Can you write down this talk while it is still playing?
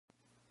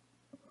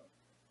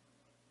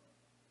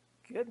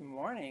Good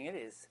morning. It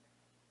is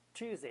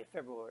Tuesday,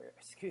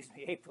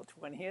 April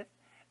 20th,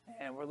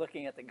 and we're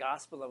looking at the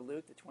Gospel of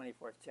Luke, the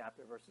 24th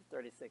chapter, verses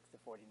 36 to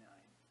 49.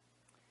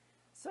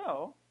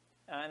 So,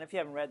 and if you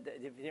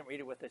didn't read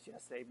it with us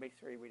yesterday, make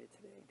sure you read it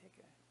today and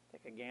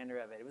take a gander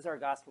of it. It was our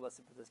gospel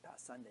lesson for this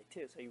past Sunday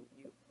too, so you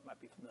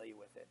might be familiar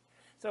with it.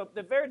 So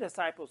the very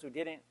disciples who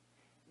didn't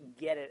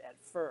get it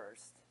at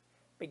first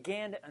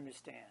began to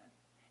understand,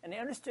 and they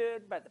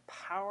understood by the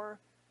power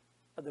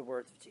of the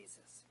words of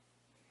Jesus.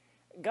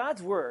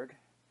 God's word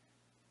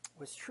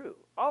was true.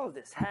 All of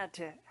this had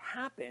to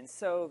happen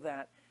so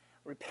that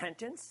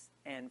repentance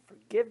and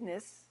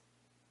forgiveness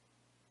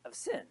of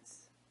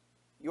sins,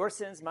 your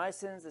sins, my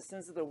sins, the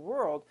sins of the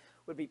world,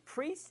 would be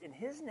preached in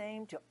his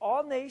name to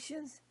all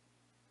nations,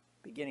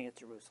 beginning at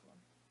Jerusalem.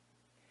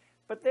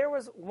 But there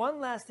was one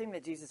last thing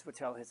that Jesus would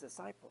tell his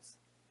disciples.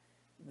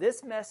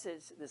 This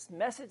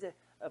message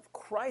of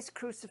Christ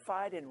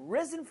crucified and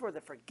risen for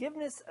the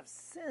forgiveness of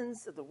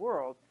sins of the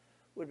world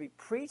would be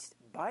preached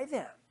by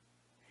them.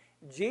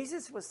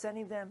 Jesus was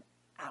sending them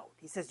out.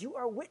 He says, you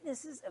are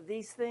witnesses of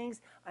these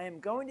things. I am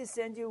going to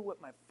send you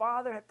what my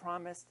Father had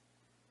promised,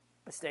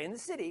 but stay in the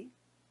city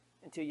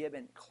until you have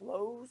been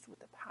clothed with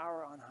the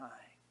power on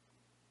high.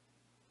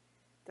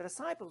 The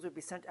disciples would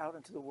be sent out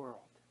into the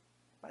world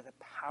by the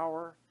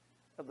power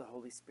of the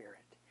Holy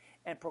Spirit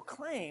and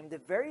proclaim the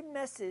very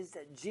message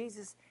that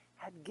Jesus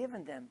had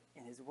given them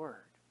in his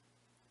word.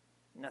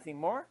 Nothing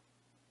more,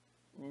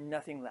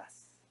 nothing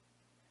less.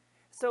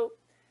 So,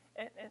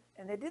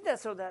 and they did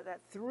that so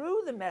that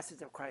through the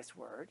message of Christ's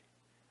word,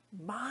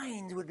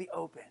 minds would be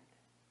opened.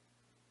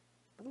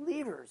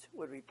 Believers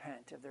would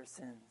repent of their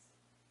sins.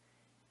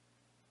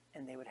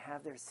 And they would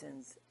have their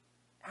sins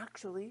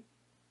actually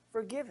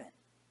forgiven.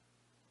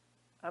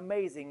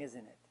 Amazing,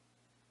 isn't it?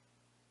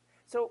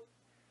 So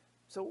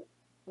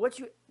what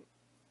you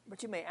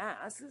may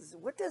ask is,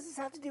 what does this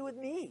have to do with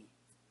me?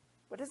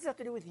 What does this have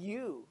to do with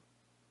you?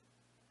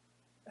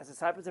 As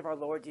disciples of our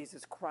Lord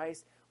Jesus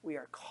Christ, we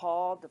are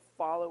called to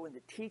follow in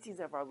the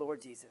teachings of our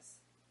Lord Jesus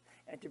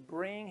and to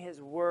bring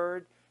his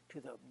word to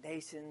the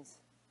nations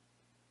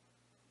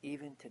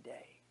even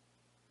today.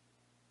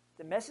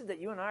 The message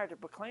that you and I are to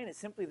proclaim is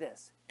simply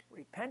this: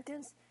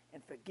 repentance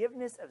and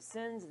forgiveness of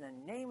sins in the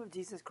name of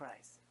Jesus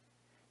Christ.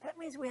 That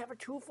means we have a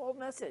twofold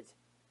message.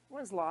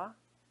 One's law,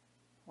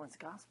 one's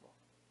gospel.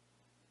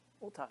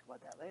 We'll talk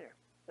about that later.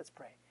 Let's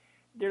pray.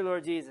 Dear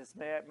Lord Jesus,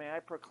 may I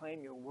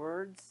proclaim your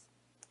words,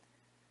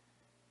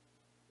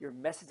 your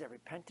message of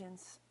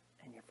repentance,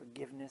 and your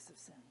forgiveness of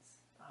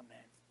sins.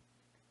 Amen.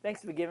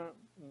 Thanks for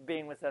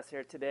being with us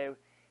here today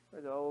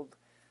for the old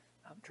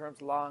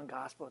terms law and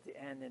gospel at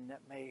the end, and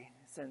that may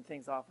send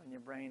things off in your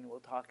brain. We'll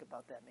talk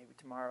about that maybe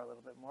tomorrow a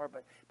little bit more.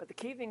 But the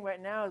key thing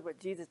right now is what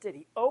Jesus did.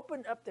 He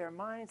opened up their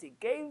minds. He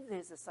gave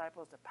his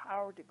disciples the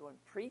power to go and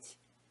preach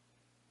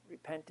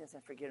repentance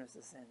and forgiveness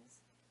of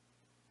sins.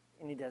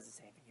 And he does the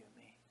same for you and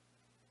me.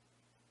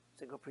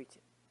 So go preach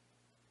it.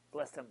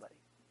 Bless somebody.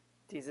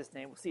 In Jesus'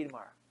 name, we'll see you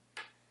tomorrow.